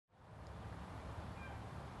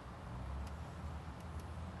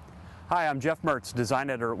Hi, I'm Jeff Mertz, design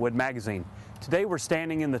editor at Wood Magazine. Today we're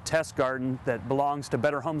standing in the test garden that belongs to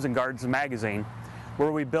Better Homes and Gardens magazine,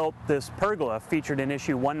 where we built this pergola featured in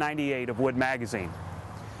issue 198 of Wood Magazine.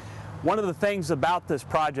 One of the things about this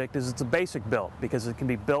project is it's a basic build because it can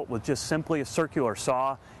be built with just simply a circular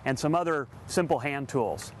saw and some other simple hand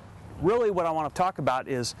tools. Really what I want to talk about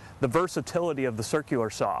is the versatility of the circular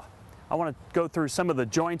saw. I want to go through some of the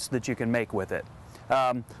joints that you can make with it.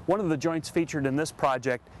 One of the joints featured in this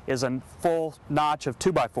project is a full notch of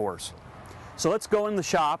 2x4s. So let's go in the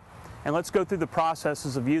shop and let's go through the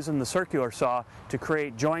processes of using the circular saw to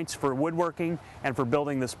create joints for woodworking and for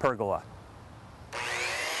building this pergola.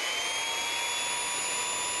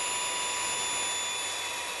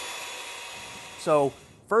 So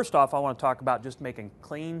first off, I want to talk about just making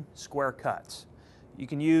clean square cuts. You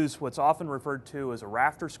can use what's often referred to as a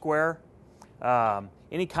rafter square.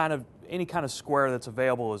 Any kind of square that's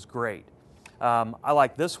available is great. I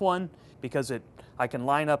like this one because I can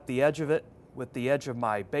line up the edge of it with the edge of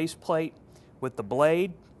my base plate with the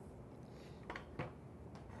blade.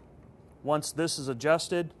 Once this is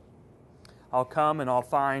adjusted, I'll come and I'll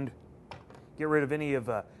get rid of any of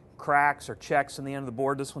the cracks or checks in the end of the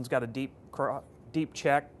board. This one's got a deep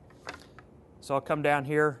check. So I'll come down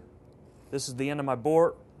here. This is the end of my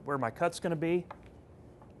board where my cut's going to be.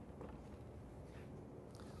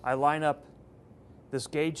 I line up this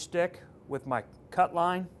gauge stick with my cut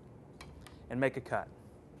line and make a cut.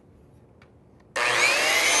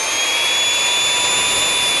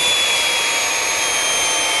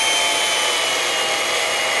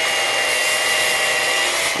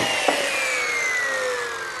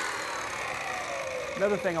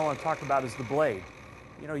 Another thing I want to talk about is the blade.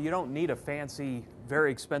 You know, you don't need a fancy,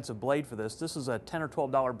 very expensive blade for this. This is a $10 or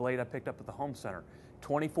 $12 blade I picked up at the home center.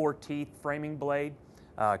 24 teeth framing blade.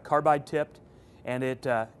 Carbide tipped, and it,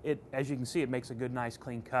 as you can see, it makes a good, nice,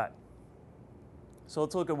 clean cut. So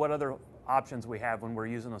let's look at what other options we have when we're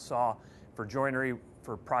using a saw for joinery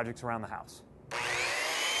for projects around the house.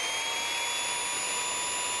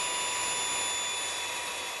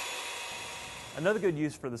 Another good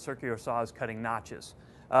use for the circular saw is cutting notches.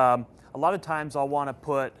 A lot of times I'll want to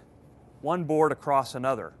put one board across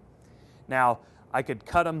another. Now, I could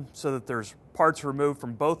cut them so that there's parts removed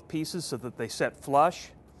from both pieces so that they set flush,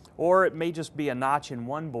 or it may just be a notch in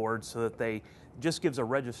one board so that they just gives a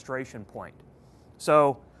registration point.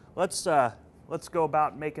 So let's go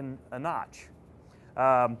about making a notch.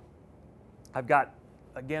 I've got,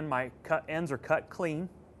 again, my ends are cut clean,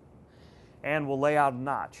 and we'll lay out a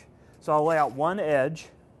notch. So I'll lay out one edge,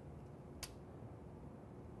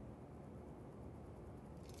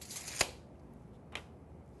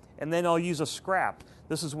 and then I'll use a scrap.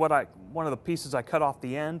 This is one of the pieces I cut off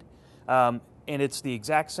the end, and it's the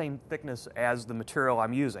exact same thickness as the material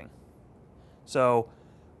I'm using. So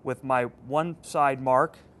with my one side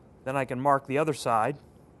mark, then I can mark the other side,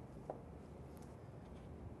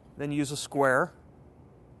 then use a square.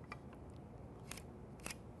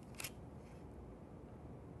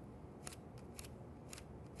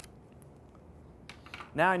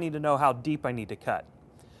 Now I need to know how deep I need to cut.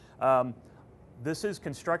 This is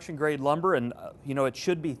construction grade lumber, and you know, it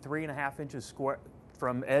should be 3.5 inches square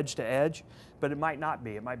from edge to edge, but it might not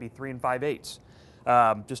be. It might be 3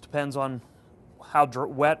 5/8. Just depends on how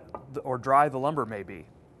wet or dry the lumber may be.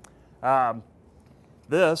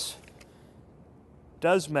 This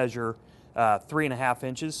does measure 3.5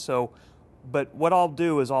 inches. So, but what I'll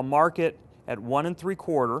do is I'll mark it at 1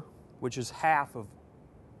 3/4, which is half of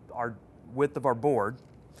our width of our board,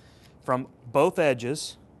 from both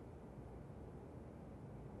edges.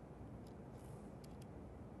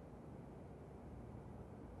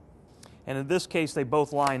 And in this case, they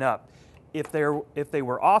both line up. If they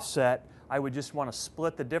were offset, I would just want to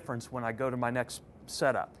split the difference when I go to my next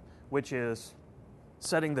setup, which is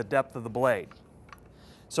setting the depth of the blade.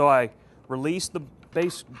 So I release the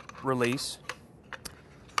base release,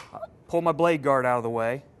 pull my blade guard out of the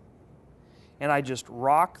way, and I just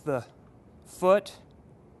rock the foot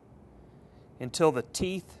until the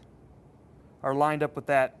teeth are lined up with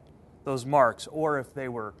those marks, or if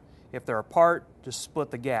they're apart, just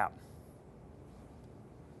split the gap.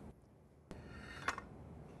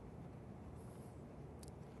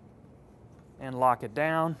 And lock it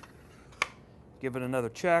down, give it another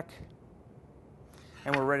check,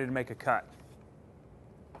 and we're ready to make a cut.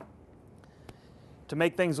 To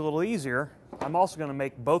make things a little easier, I'm also going to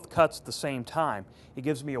make both cuts at the same time. It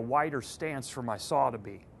gives me a wider stance for my saw to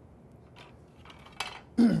be.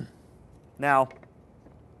 Now,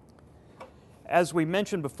 as we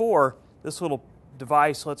mentioned before, this little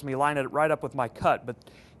device lets me line it right up with my cut, but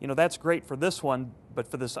you know, that's great for this one, but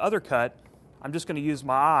for this other cut, I'm just going to use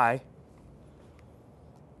my eye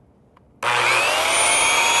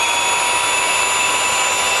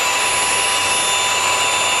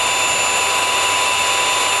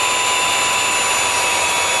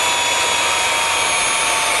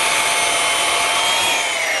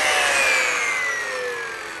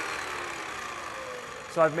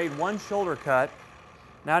So I've made one shoulder cut.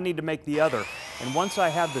 Now I need to make the other. And once I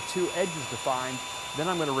have the two edges defined, then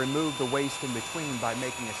I'm going to remove the waste in between by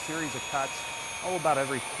making a series of cuts, about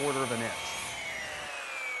every 1/4 of an inch.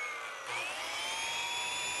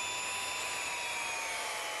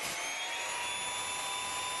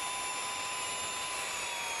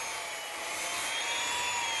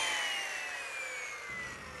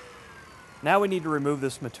 Now we need to remove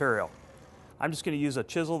this material. I'm just going to use a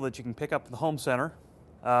chisel that you can pick up at the home center.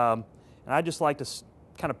 And I just like to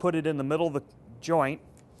kind of put it in the middle of the joint,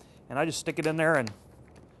 and I just stick it in there and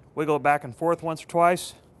wiggle it back and forth once or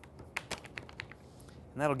twice.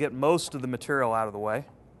 And that'll get most of the material out of the way.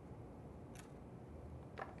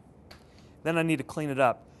 Then I need to clean it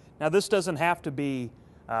up. Now this doesn't have to be,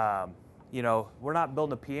 we're not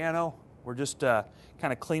building a piano. We're just kind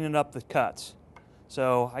of cleaning up the cuts.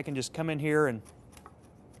 So I can just come in here and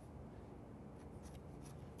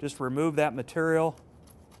just remove that material.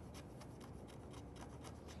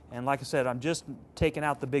 And like I said, I'm just taking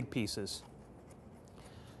out the big pieces.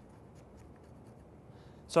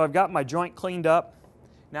 So I've got my joint cleaned up.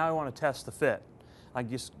 Now I want to test the fit. I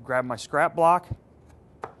just grab my scrap block,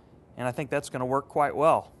 and I think that's going to work quite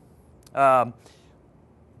well.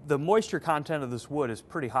 The moisture content of this wood is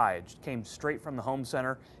pretty high. It came straight from the home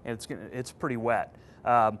center, and it's pretty wet.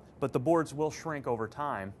 But the boards will shrink over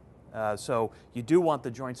time. So you do want the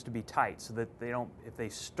joints to be tight so that they don't, if they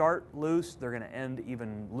start loose, they're going to end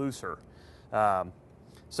even looser.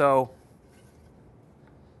 So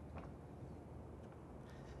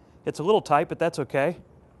it's a little tight, but that's okay.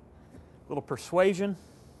 A little persuasion.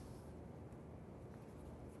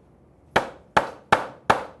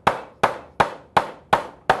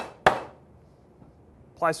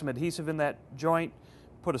 Apply some adhesive in that joint,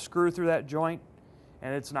 put a screw through that joint,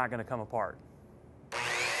 and it's not going to come apart.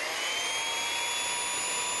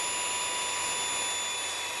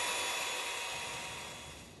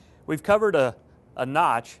 We've covered a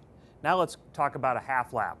notch. Now let's talk about a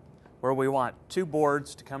half lap, where we want two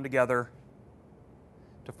boards to come together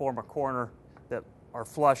to form a corner that are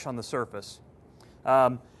flush on the surface.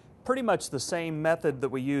 Pretty much the same method that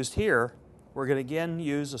we used here. We're going to again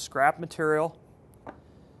use a scrap material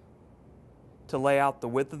to lay out the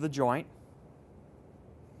width of the joint.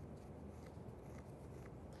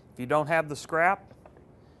 If you don't have the scrap,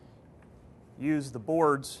 use the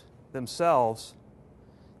boards themselves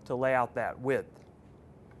to lay out that width.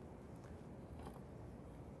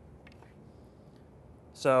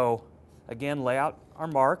 So again, lay out our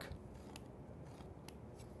mark.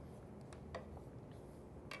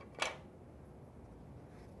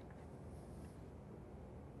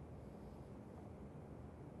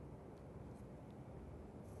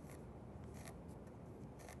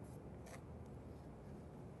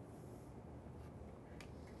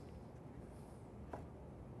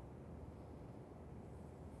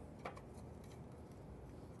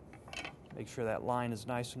 Make sure that line is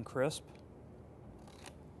nice and crisp.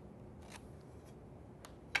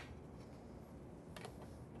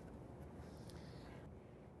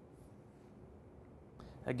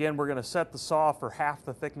 Again, we're going to set the saw for half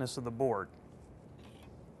the thickness of the board.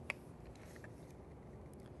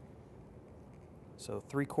 So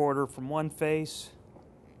 3/4 from one face,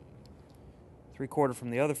 3/4 from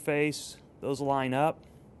the other face. Those line up.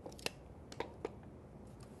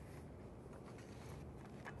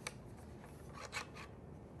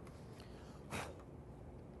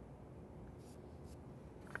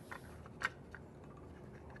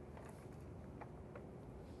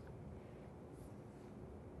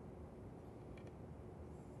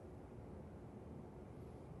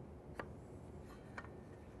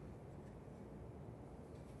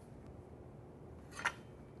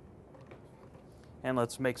 And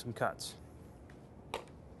let's make some cuts.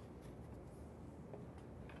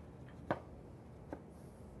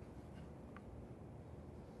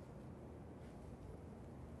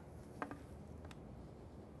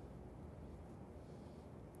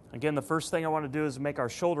 Again, the first thing I want to do is make our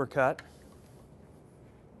shoulder cut.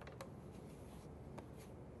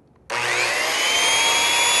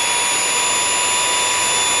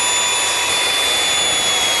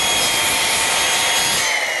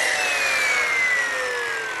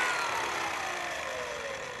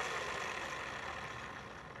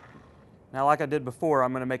 Now, like I did before,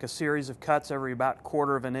 I'm going to make a series of cuts every about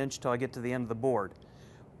 1/4 of an inch till I get to the end of the board.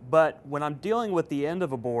 But when I'm dealing with the end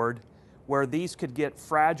of a board where these could get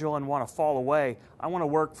fragile and want to fall away, I want to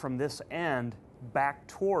work from this end back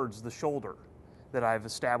towards the shoulder that I've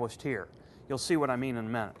established here. You'll see what I mean in a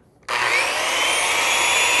minute.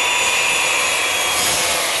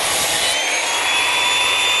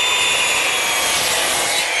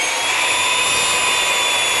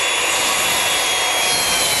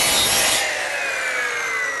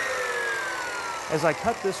 As I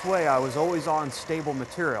cut this way, I was always on stable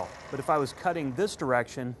material, but if I was cutting this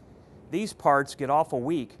direction, these parts get awful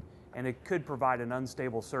weak and it could provide an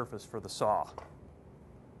unstable surface for the saw.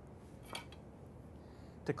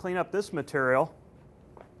 To clean up this material,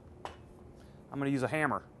 I'm going to use a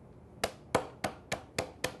hammer.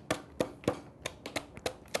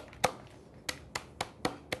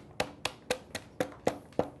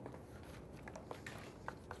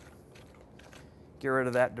 Get rid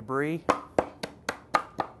of that debris.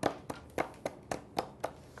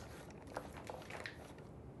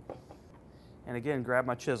 And again, grab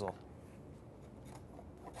my chisel.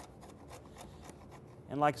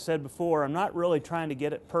 And like I said before, I'm not really trying to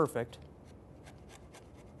get it perfect.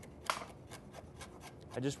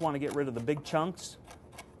 I just want to get rid of the big chunks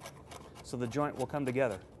so the joint will come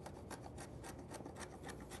together.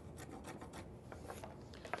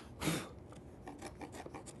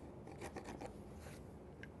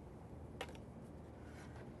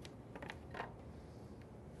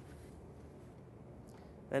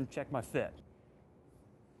 Then check my fit.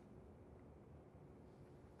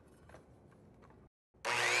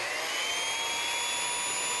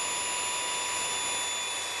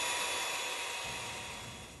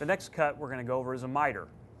 The next cut we're going to go over is a miter.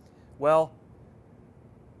 Well,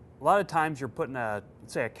 a lot of times you're putting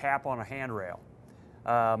say a cap on a handrail.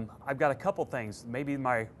 I've got a couple things. Maybe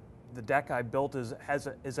the deck I built is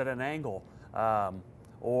at an angle,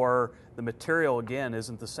 or the material again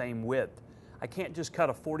isn't the same width. I can't just cut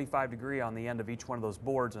a 45-degree on the end of each one of those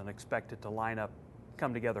boards and expect it to line up,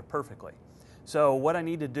 come together perfectly. So what I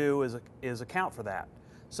need to do is account for that.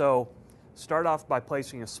 So start off by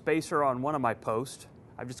placing a spacer on one of my posts.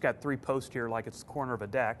 I've just got 3 posts here like it's the corner of a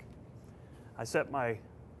deck. I set one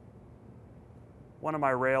of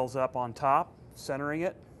my rails up on top, centering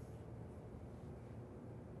it.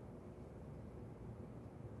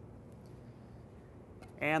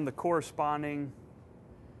 And the corresponding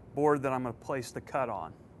board that I'm going to place the cut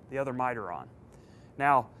on, the other miter on.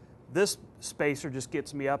 Now, this spacer just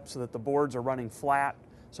gets me up so that the boards are running flat,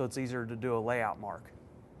 so it's easier to do a layout mark.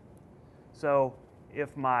 So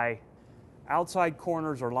if my outside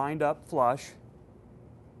corners are lined up flush,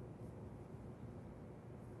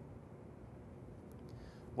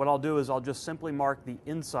 what I'll do is I'll just simply mark the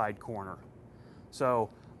inside corner. So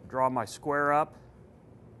draw my square up,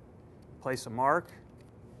 place a mark,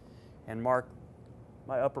 and mark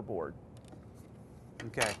my upper board.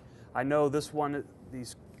 Okay, I know this one,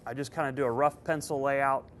 I just kind of do a rough pencil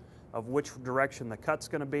layout of which direction the cut's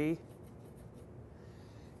going to be.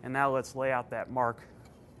 And now let's lay out that mark.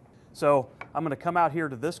 So I'm going to come out here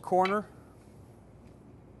to this corner,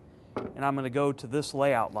 and I'm going to go to this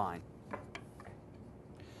layout line.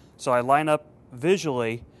 So I line up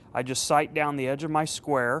visually, I just sight down the edge of my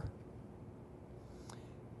square,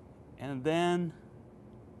 and then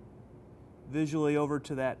visually over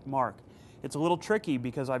to that mark. It's a little tricky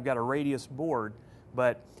because I've got a radius board,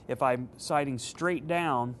 but if I'm sighting straight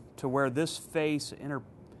down to where this face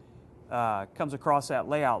comes across that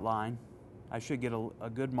layout line, I should get a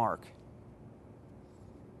good mark.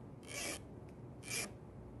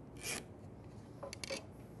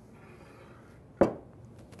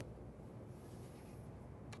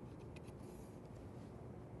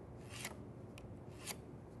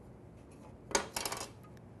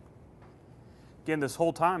 Again, this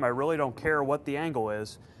whole time I really don't care what the angle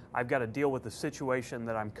is. I've got to deal with the situation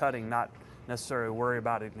that I'm cutting, not necessarily worry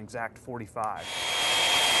about an exact 45.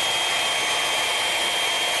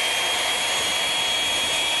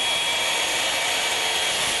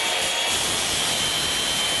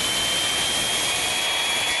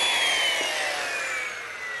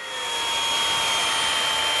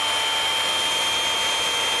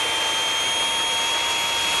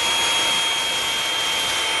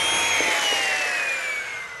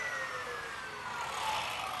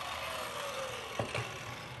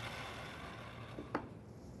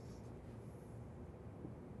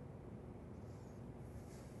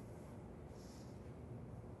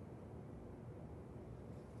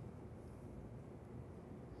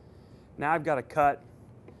 Now I've got a cut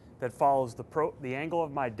that follows the angle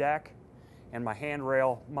of my deck, and my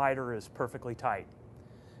handrail miter is perfectly tight.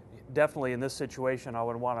 Definitely in this situation I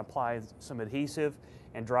would want to apply some adhesive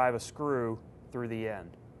and drive a screw through the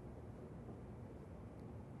end.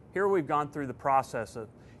 Here we've gone through the process of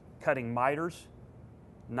cutting miters,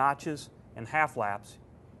 notches, and half laps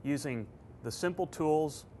using the simple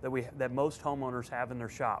tools that most homeowners have in their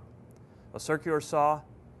shop: a circular saw,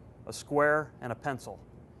 a square, and a pencil.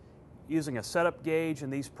 Using a setup gauge in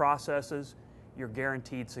these processes, you're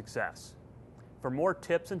guaranteed success. For more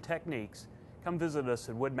tips and techniques, come visit us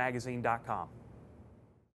at woodmagazine.com.